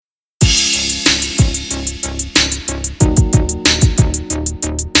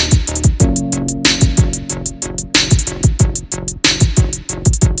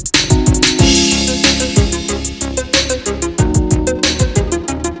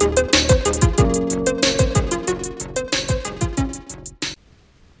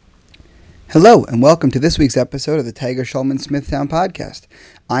Hello, and welcome to this week's episode of the Tiger Schulman Smithtown podcast.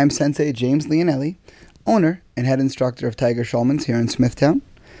 I'm Sensei James Leonelli, owner and head instructor of Tiger Schulman's here in Smithtown.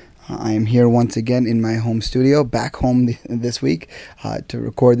 I am here once again in my home studio, back home this week, to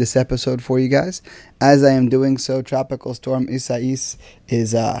record this episode for you guys. As I am doing so, Tropical Storm Isaias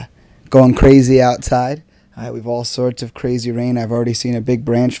is going crazy outside. We've all sorts of crazy rain. I've already seen a big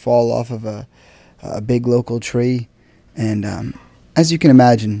branch fall off of a big local tree. And as you can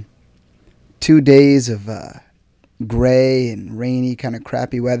imagine, 2 days of gray and rainy, kind of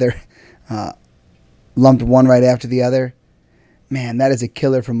crappy weather, lumped one right after the other. Man, that is a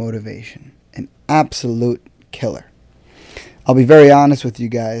killer for motivation. An absolute killer. I'll be very honest with you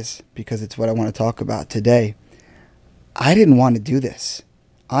guys because it's what I want to talk about today. I didn't want to do this.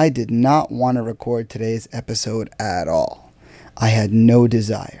 I did not want to record today's episode at all. I had no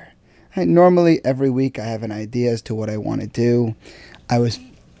desire. Normally, every week I have an idea as to what I want to do.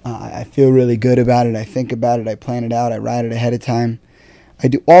 I feel really good about it. I think about it. I plan it out. I write it ahead of time. I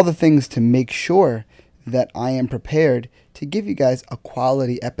do all the things to make sure that I am prepared to give you guys a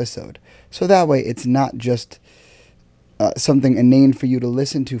quality episode. So that way it's not just something inane for you to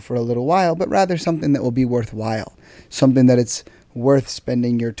listen to for a little while, but rather something that will be worthwhile. Something that it's worth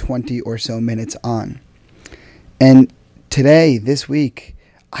spending your 20 or so minutes on. And today, this week,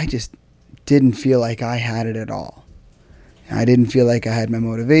 I just didn't feel like I had it at all. I didn't feel like I had my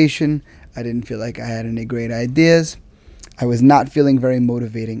motivation. I didn't feel like I had any great ideas. I was not feeling very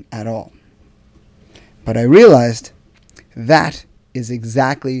motivating at all. But I realized that is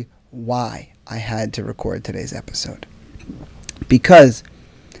exactly why I had to record today's episode. Because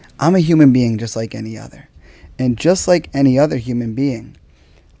I'm a human being just like any other. And just like any other human being,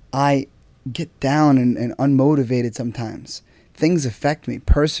 I get down and unmotivated sometimes. Things affect me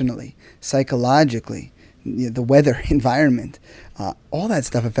personally, psychologically. The weather, environment, all that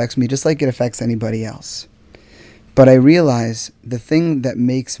stuff affects me just like it affects anybody else. But I realize the thing that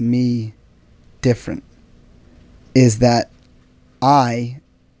makes me different is that I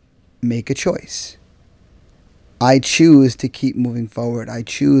make a choice. I choose to keep moving forward. I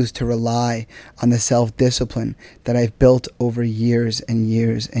choose to rely on the self-discipline that I've built over years and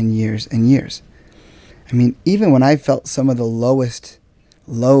years and years and years. I mean, even when I felt some of the lowest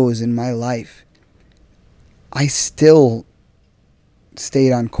lows in my life, I still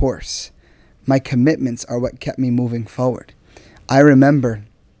stayed on course. My commitments are what kept me moving forward. I remember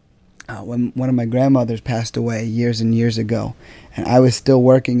when one of my grandmothers passed away years and years ago, and I was still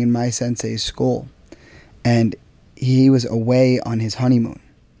working in my sensei's school, and he was away on his honeymoon.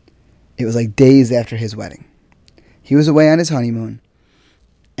 It was like days after his wedding. He was away on his honeymoon,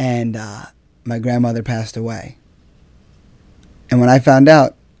 and my grandmother passed away. And when I found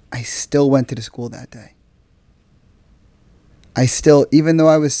out, I still went to the school that day. Even though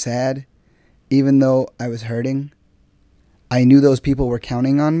I was sad, even though I was hurting, I knew those people were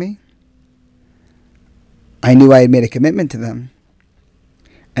counting on me. I knew I had made a commitment to them.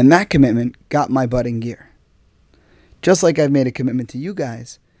 And that commitment got my butt in gear. Just like I've made a commitment to you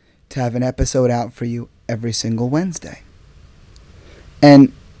guys to have an episode out for you every single Wednesday.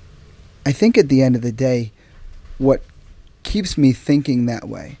 And I think at the end of the day, what keeps me thinking that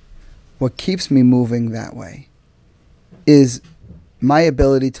way, what keeps me moving that way, is my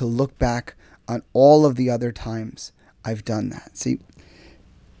ability to look back on all of the other times I've done that. See,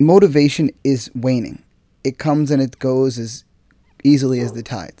 motivation is waning. It comes and it goes as easily as the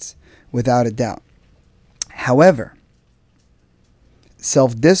tides, without a doubt. However,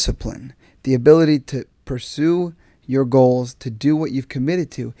 self-discipline, the ability to pursue your goals, to do what you've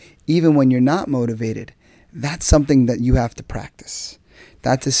committed to, even when you're not motivated, that's something that you have to practice.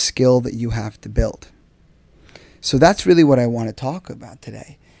 That's a skill that you have to build. So that's really what I want to talk about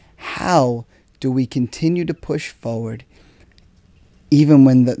today. How do we continue to push forward even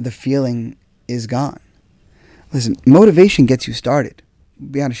when the feeling is gone? Listen, motivation gets you started,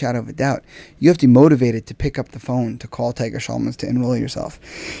 beyond a shadow of a doubt. You have to be motivated to pick up the phone, to call Tiger Schulman's, to enroll yourself.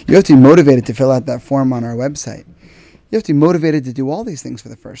 You have to be motivated to fill out that form on our website. You have to be motivated to do all these things for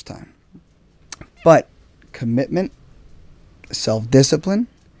the first time. But commitment, self-discipline,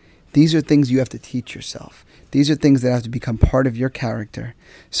 these are things you have to teach yourself. These are things that have to become part of your character.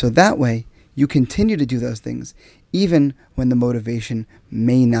 So that way, you continue to do those things, even when the motivation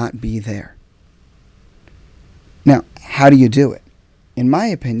may not be there. Now, how do you do it? In my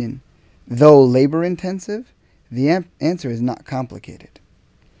opinion, though labor-intensive, the answer is not complicated.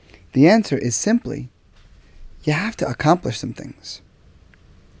 The answer is simply, you have to accomplish some things.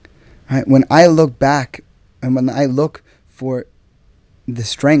 Right? When I look back, and when I look for the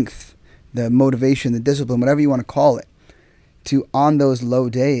strength, the motivation, the discipline, whatever you want to call it, to on those low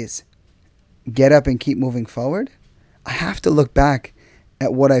days, get up and keep moving forward, I have to look back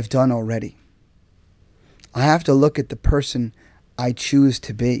at what I've done already. I have to look at the person I choose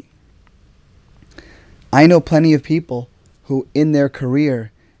to be. I know plenty of people who in their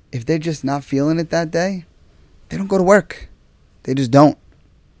career, if they're just not feeling it that day, they don't go to work. They just don't.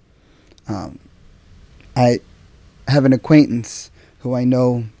 I have an acquaintance who I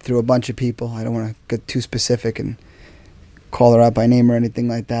know through a bunch of people. I don't want to get too specific and call her out by name or anything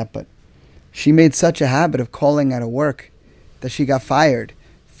like that, but she made such a habit of calling out of work that she got fired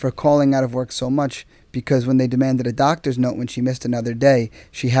for calling out of work so much, because when they demanded a doctor's note when she missed another day,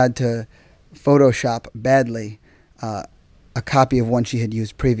 she had to Photoshop badly a copy of one she had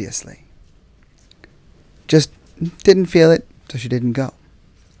used previously. Just didn't feel it, so she didn't go.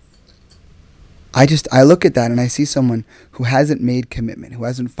 I look at that and I see someone who hasn't made commitment, who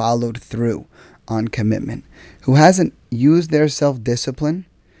hasn't followed through on commitment, who hasn't used their self-discipline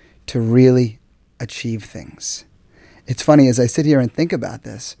to really achieve things. It's funny, as I sit here and think about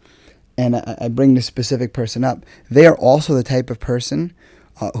this, and I bring this specific person up, they are also the type of person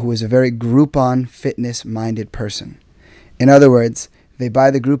who is a very Groupon fitness-minded person. In other words, they buy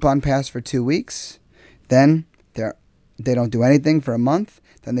the Groupon pass for 2 weeks, then they don't do anything for a month,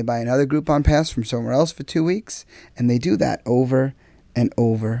 then they buy another Groupon pass from somewhere else for 2 weeks, and they do that over and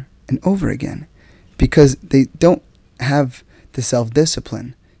over and over again because they don't have the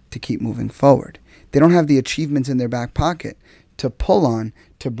self-discipline to keep moving forward. They don't have the achievements in their back pocket to pull on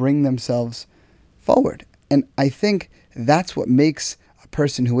to bring themselves forward. And I think that's what makes a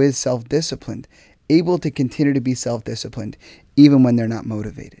person who is self-disciplined able to continue to be self-disciplined even when they're not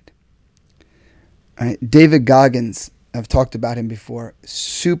motivated. All right, David Goggins, I've talked about him before.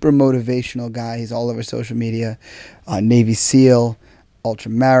 Super motivational guy. He's all over social media. Navy SEAL,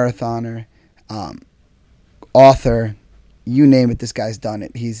 ultra marathoner, author, you name it, this guy's done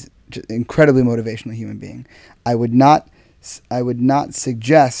it. He's just an incredibly motivational human being. I would not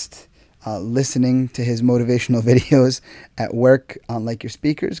suggest listening to his motivational videos at work on like your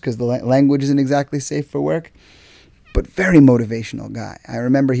speakers, because the language isn't exactly safe for work. But very motivational guy. I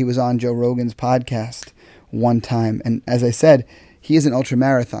remember he was on Joe Rogan's podcast one time, and as I said, he is an ultra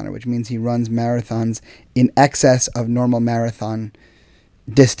marathoner, which means he runs marathons in excess of normal marathon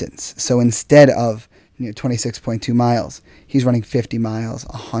distance. So instead of 26.2 miles, he's running 50 miles,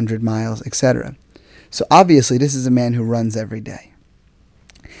 100 miles, etc. So obviously this is a man who runs every day.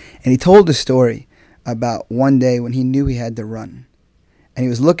 And he told a story about one day when he knew he had to run, and he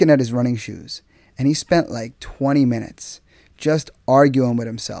was looking at his running shoes, and he spent like 20 minutes just arguing with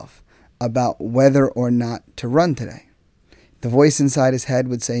himself about whether or not to run today. The voice inside his head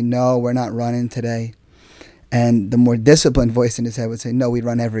would say, no, we're not running today. And the more disciplined voice in his head would say, no, we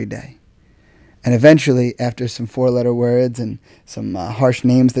run every day. And eventually, after some 4-letter words and some harsh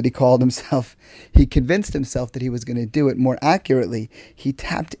names that he called himself, he convinced himself that he was going to do it. More accurately, he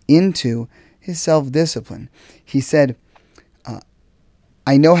tapped into his self-discipline. He said,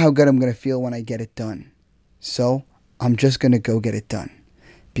 I know how good I'm going to feel when I get it done. So I'm just going to go get it done.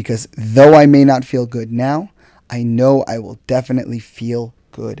 Because though I may not feel good now, I know I will definitely feel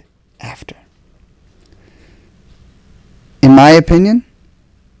good after. In my opinion,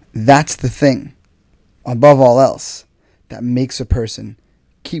 that's the thing, above all else, that makes a person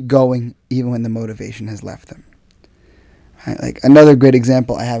keep going even when the motivation has left them. Right? Like another great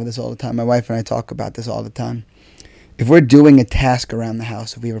example, I have this all the time. My wife and I talk about this all the time. If we're doing a task around the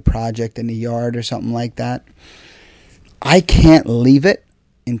house, if we have a project in the yard or something like that, I can't leave it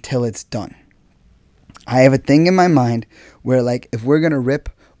until it's done. I have a thing in my mind where, like, if we're going to rip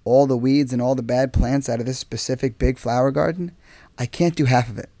all the weeds and all the bad plants out of this specific big flower garden, I can't do half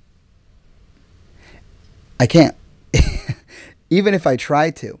of it. I can't. Even if I try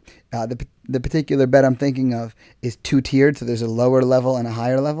to. The particular bed I'm thinking of is 2-tiered, so there's a lower level and a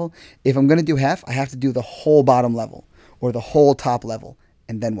higher level. If I'm going to do half, I have to do the whole bottom level or the whole top level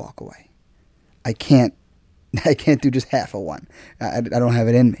and then walk away. I can't do just half of one. I don't have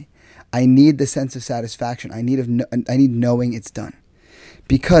it in me. I need the sense of satisfaction. I need knowing it's done.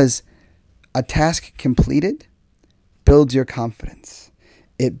 Because a task completed builds your confidence.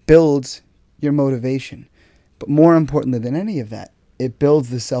 It builds your motivation. But more importantly than any of that, it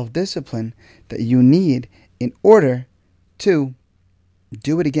builds the self-discipline that you need in order to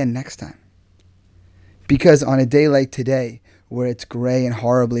do it again next time. Because on a day like today, where it's gray and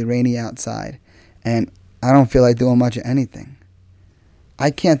horribly rainy outside, and I don't feel like doing much of anything, I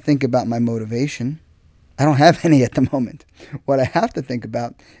can't think about my motivation. I don't have any at the moment. What I have to think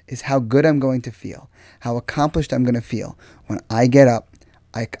about is how good I'm going to feel, how accomplished I'm going to feel when I get up,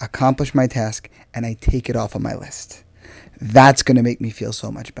 I accomplish my task, and I take it off of my list. That's going to make me feel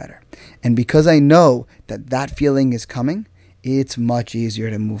so much better. And because I know that that feeling is coming, it's much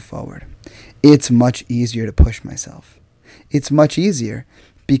easier to move forward. It's much easier to push myself. It's much easier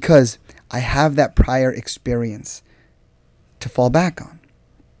because I have that prior experience to fall back on.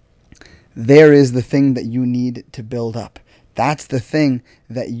 There is the thing that you need to build up. That's the thing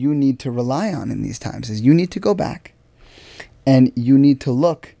that you need to rely on in these times, is you need to go back and you need to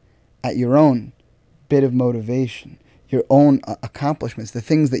look at your own bit of motivation, your own accomplishments, the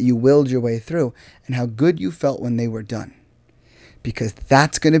things that you willed your way through, and how good you felt when they were done. Because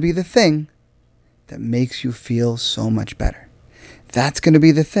that's going to be the thing that makes you feel so much better. That's going to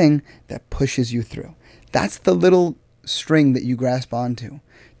be the thing that pushes you through. That's the little string that you grasp onto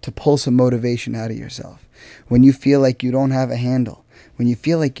to pull some motivation out of yourself. When you feel like you don't have a handle, when you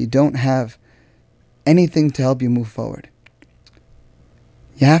feel like you don't have anything to help you move forward,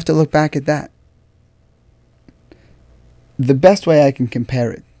 you have to look back at that. The best way I can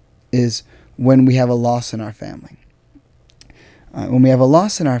compare it is when we have a loss in our family. When we have a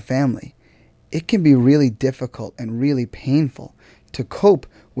loss in our family, it can be really difficult and really painful to cope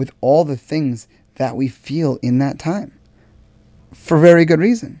with all the things that we feel in that time. For very good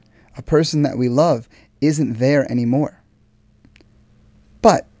reason. A person that we love isn't there anymore.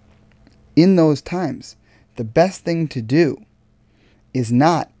 But in those times, the best thing to do is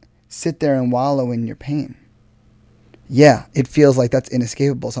not sit there and wallow in your pain. Yeah, it feels like that's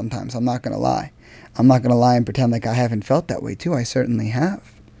inescapable sometimes. I'm not going to lie. I'm not going to lie and pretend like I haven't felt that way too. I certainly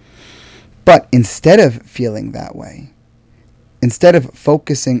have. But instead of feeling that way, instead of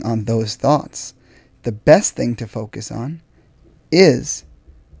focusing on those thoughts, the best thing to focus on is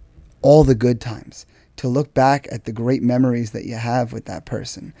all the good times. To look back at the great memories that you have with that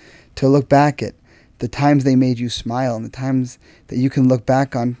person. To look back at the times they made you smile and the times that you can look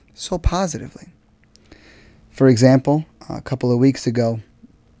back on so positively. For example, a couple of weeks ago,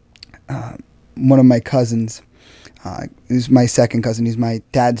 one of my cousins, he's my second cousin, he's my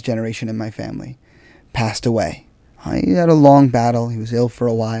dad's generation in my family, passed away. He had a long battle. He was ill for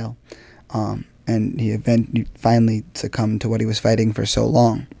a while, and he finally succumbed to what he was fighting for so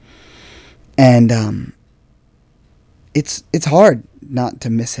long. And it's hard not to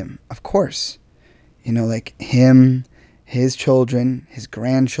miss him, of course. You know, like him, his children, his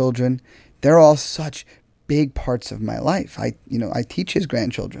grandchildren, they're all such big parts of my life. I teach his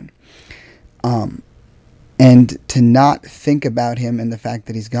grandchildren. And to not think about him and the fact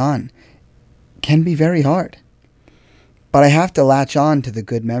that he's gone can be very hard. But I have to latch on to the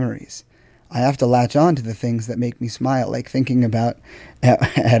good memories. I have to latch on to the things that make me smile, like thinking about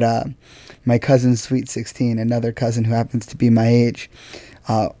at my cousin's Sweet 16, another cousin who happens to be my age,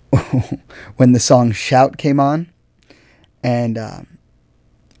 when the song Shout came on, and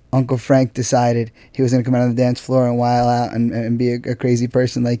Uncle Frank decided he was going to come out on the dance floor and while out and be a crazy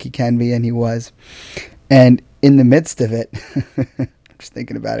person like he can be, and he was. And in the midst of it, I'm just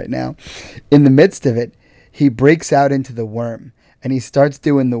thinking about it now, in the midst of it, he breaks out into the worm, and he starts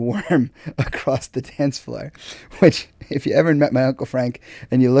doing the worm across the dance floor, which, if you ever met my Uncle Frank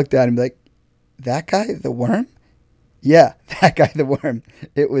and you looked at him like, that guy, the worm? Yeah, that guy, the worm.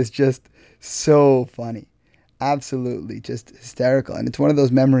 It was just so funny. Absolutely just hysterical. And it's one of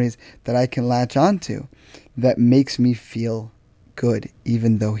those memories that I can latch onto that makes me feel good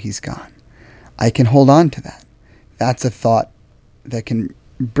even though he's gone. I can hold on to that. That's a thought that can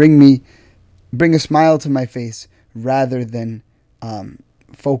bring a smile to my face rather than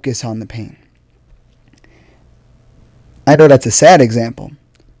focus on the pain. I know that's a sad example,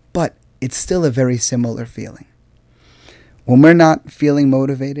 but it's still a very similar feeling. When we're not feeling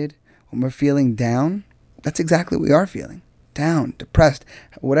motivated, when we're feeling down, that's exactly what we are feeling. Down, depressed,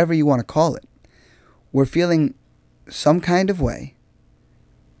 whatever you want to call it. We're feeling some kind of way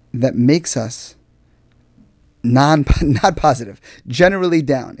that makes us not positive. Generally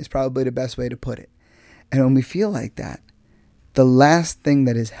down is probably the best way to put it. And when we feel like that, the last thing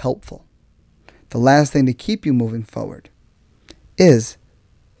that is helpful, the last thing to keep you moving forward is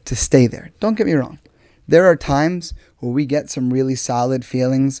to stay there. Don't get me wrong. There are times where we get some really solid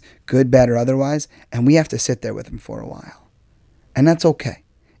feelings, good, bad, or otherwise, and we have to sit there with them for a while. And that's okay.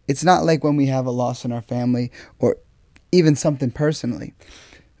 It's not like when we have a loss in our family or even something personally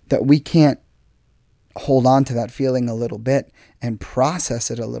that we can't hold on to that feeling a little bit and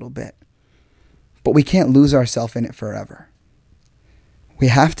process it a little bit. But we can't lose ourselves in it forever. We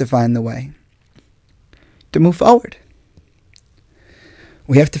have to find the way to move forward.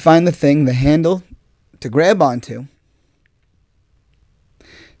 We have to find the thing, the handle to grab onto,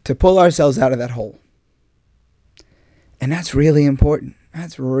 to pull ourselves out of that hole. And that's really important.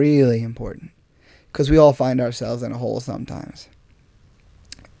 That's really important. because we all find ourselves in a hole sometimes.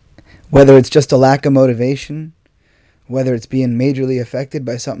 Whether it's just a lack of motivation, whether it's being majorly affected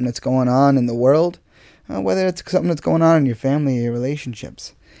by something that's going on in the world, whether it's something that's going on in your family or your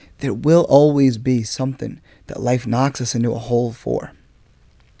relationships, there will always be something that life knocks us into a hole for.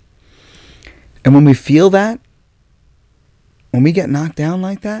 And when we feel that, when we get knocked down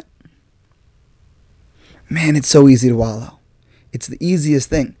like that, man, it's so easy to wallow. It's the easiest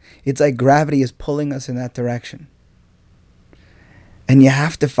thing. It's like gravity is pulling us in that direction. And you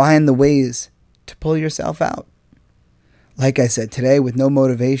have to find the ways to pull yourself out. Like I said, today with no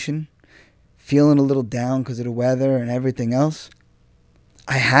motivation, feeling a little down because of the weather and everything else,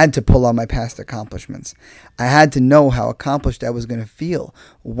 I had to pull on my past accomplishments. I had to know how accomplished I was going to feel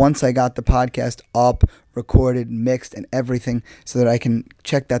once I got the podcast up, recorded, mixed, and everything so that I can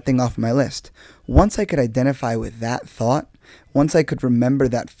check that thing off my list. Once I could identify with that thought, once I could remember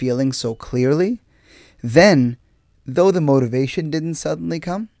that feeling so clearly, then, though the motivation didn't suddenly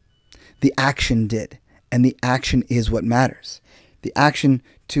come, the action did. And the action is what matters. The action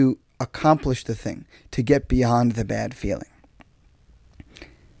to accomplish the thing, to get beyond the bad feeling.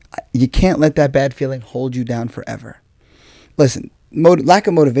 You can't let that bad feeling hold you down forever. Listen, lack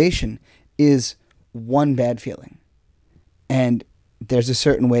of motivation is one bad feeling. And there's a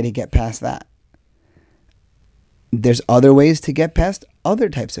certain way to get past that. There's other ways to get past other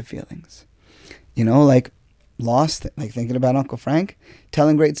types of feelings. Like lost, like thinking about Uncle Frank,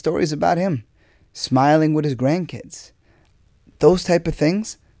 telling great stories about him, smiling with his grandkids. Those type of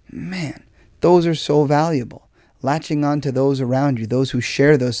things, man, those are so valuable. Latching on to those around you, those who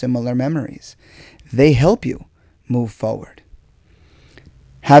share those similar memories. They help you move forward.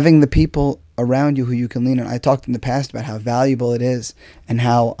 Having the people around you who you can lean on. I talked in the past about how valuable it is and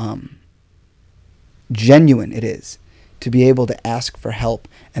how genuine it is to be able to ask for help,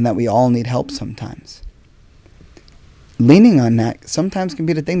 and that we all need help sometimes. Leaning on that sometimes can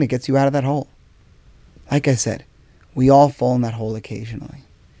be the thing that gets you out of that hole. Like I said, we all fall in that hole occasionally.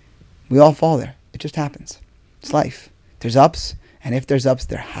 We all fall there. It just happens. It's life. There's ups, and if there's ups,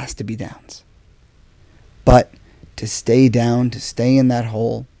 there has to be downs. But to stay down, to stay in that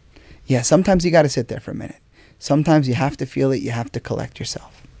hole, yeah, sometimes you got to sit there for a minute. Sometimes you have to feel it. You have to collect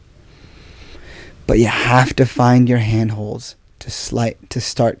yourself. But you have to find your handholds to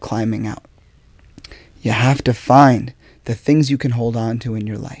start climbing out. You have to find the things you can hold on to in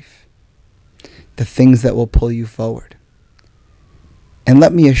your life. The things that will pull you forward. And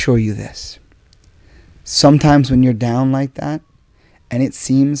let me assure you this. Sometimes when you're down like that, and it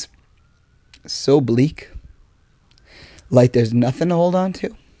seems so bleak, like there's nothing to hold on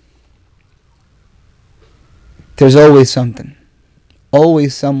to, there's always something.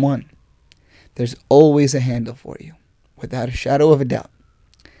 Always someone. There's always a handle for you, without a shadow of a doubt.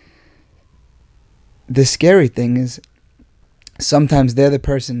 The scary thing is, sometimes they're the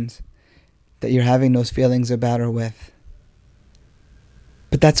persons that you're having those feelings about or with.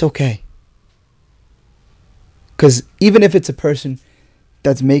 But that's okay. Because even if it's a person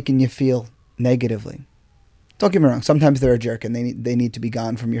that's making you feel negatively, don't get me wrong, sometimes they're a jerk and they need to be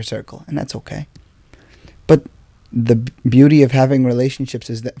gone from your circle, and that's okay. But the beauty of having relationships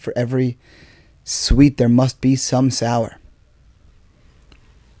is that for every sweet, there must be some sour.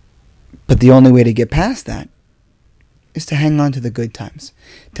 But the only way to get past that is to hang on to the good times,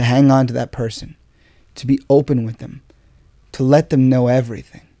 to hang on to that person, to be open with them, to let them know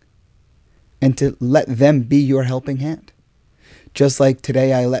everything, and to let them be your helping hand. Just like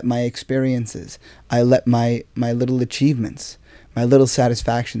today I let my experiences, I let my little achievements, my little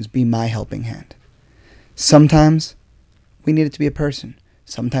satisfactions be my helping hand. Sometimes we need it to be a person.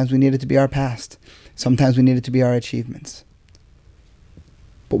 Sometimes we need it to be our past. Sometimes we need it to be our achievements.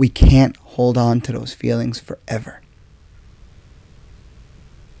 But we can't hold on to those feelings forever.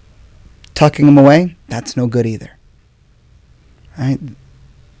 Tucking them away, that's no good either. Right?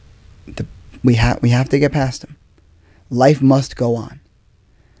 We have to get past them. Life must go on.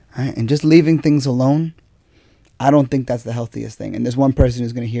 Right? And just leaving things alone, I don't think that's the healthiest thing. And there's one person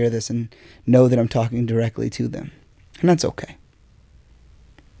who's going to hear this and know that I'm talking directly to them. And that's okay.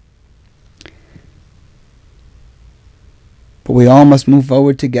 But we all must move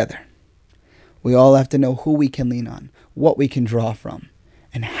forward together. We all have to know who we can lean on, what we can draw from,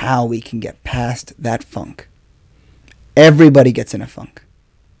 and how we can get past that funk. Everybody gets in a funk.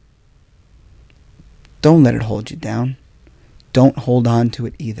 Don't let it hold you down. Don't hold on to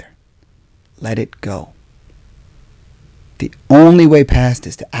it either. Let it go. The only way past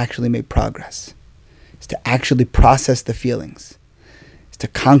is to actually make progress. Is to actually process the feelings. Is to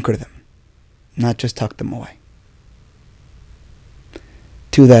conquer them. Not just tuck them away.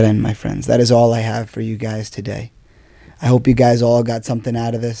 To that end, my friends, that is all I have for you guys today. I hope you guys all got something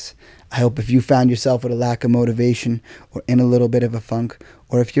out of this. I hope if you found yourself with a lack of motivation or in a little bit of a funk,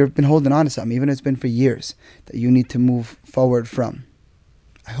 or if you've been holding on to something, even if it's been for years, that you need to move forward from,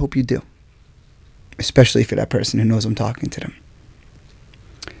 I hope you do. Especially for that person who knows I'm talking to them.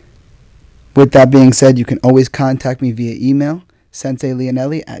 With that being said, you can always contact me via email,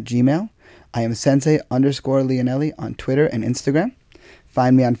 senseileonelli@gmail.com. I am sensei_Leonelli on Twitter and Instagram.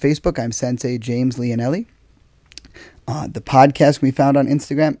 Find me on Facebook. I'm Sensei James Leonelli. The podcast can be found on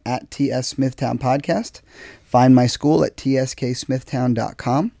Instagram at TS Smithtown Podcast. Find my school at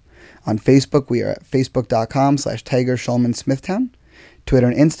tsksmithtown.com. On Facebook, we are at facebook.com/Tiger Schulman Smithtown. Twitter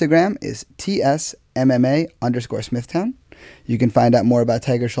and Instagram is TSMMA_Smithtown. You can find out more about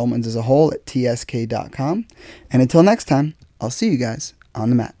Tiger Schulman's as a whole at tsk.com. And until next time, I'll see you guys on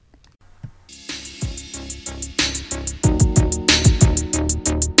the mat.